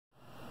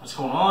What's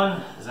going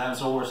on? Is that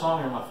Zolwar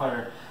Song here, my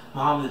fighter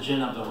Muhammad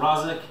Jin Abdul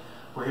Razik.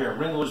 We're here at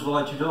Ring Lords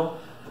Vale Tudo,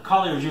 the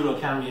Cary Judo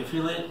Academy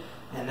affiliate,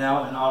 and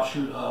now an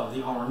offshoot of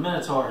the Armored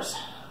Minotaurs.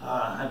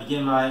 I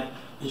began my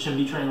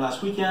HMB training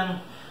last weekend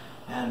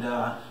and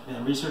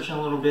been researching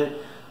a little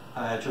bit.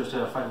 I chose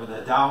to fight with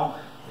a dowel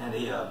and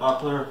a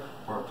buckler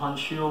or a punch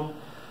shield.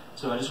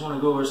 So I just want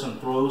to go over some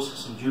throws,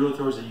 some judo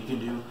throws that you can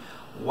do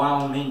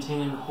while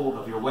maintaining hold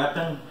of your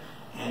weapon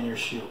and your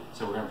shield.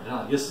 So we're going to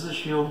pretend like this is a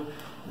shield.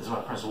 This is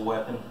my principal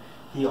weapon.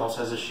 He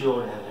also has a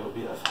shield, and it will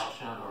be a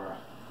falchion or a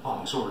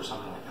long sword or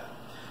something like that.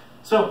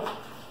 So,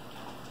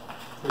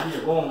 we're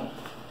here, boom.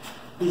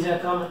 He's going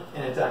to come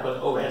and attack with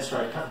an overhead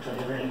strike, try to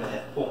hit right in the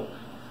head. Boom.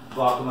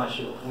 Block with my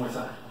shield. One more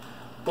time.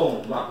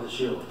 Boom. Block with the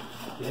shield.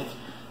 Okay?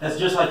 That's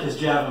just like his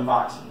jab in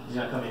boxing. He's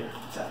going to come here,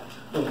 attack.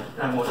 Boom.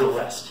 And I'm going to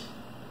rest.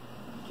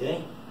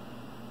 Okay?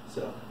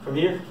 So, from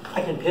here,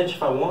 I can pinch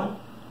if I want.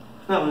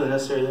 Not really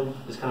necessary though.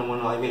 Just kind of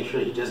want to like make sure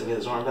he doesn't get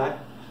his arm back.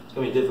 It's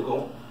going to be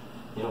difficult,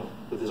 you know,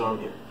 with his arm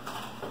here.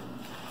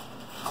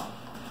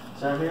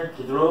 So I'm here,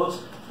 he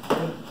throws,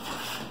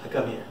 I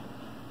come here.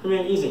 Come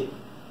here, easy.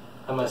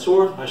 I have my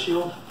sword, my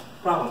shield,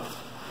 problem.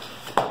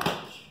 And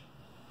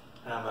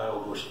I have my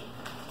o-goshi.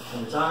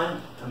 One more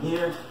time, come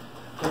here,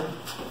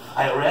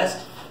 I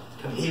arrest,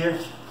 come here.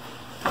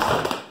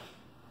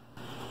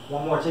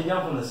 One more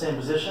takedown from the same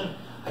position.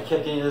 I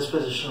kept getting this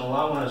position a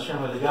lot when I was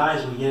training with the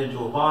guys. We get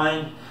into a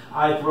bind,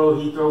 I throw,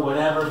 he throw,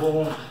 whatever,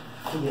 boom.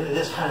 We get into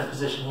this kind of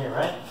position here,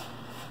 right?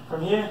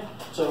 From here,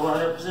 so we're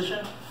under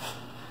position.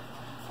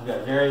 I've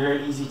got very,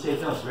 very easy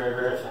takedowns, very,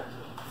 very effective.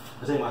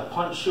 I take my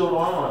punch shield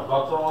arm or my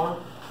buckler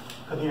arm,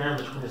 come here in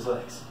between his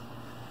legs.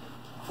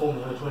 Pull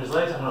me in between his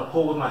legs. I'm going to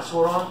pull with my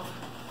sword arm,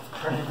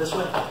 turn it this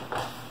way,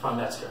 from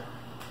that skirt.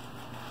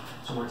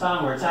 So one more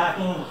time, we're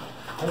attacking,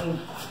 boom,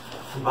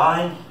 we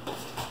bind,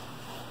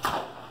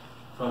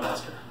 from that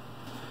skirt.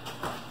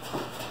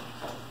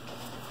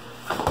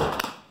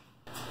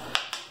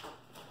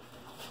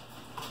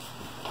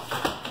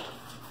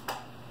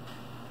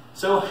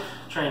 So,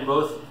 train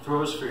both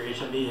throws for your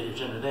HMB at your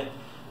gym today.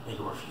 Make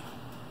it work for you.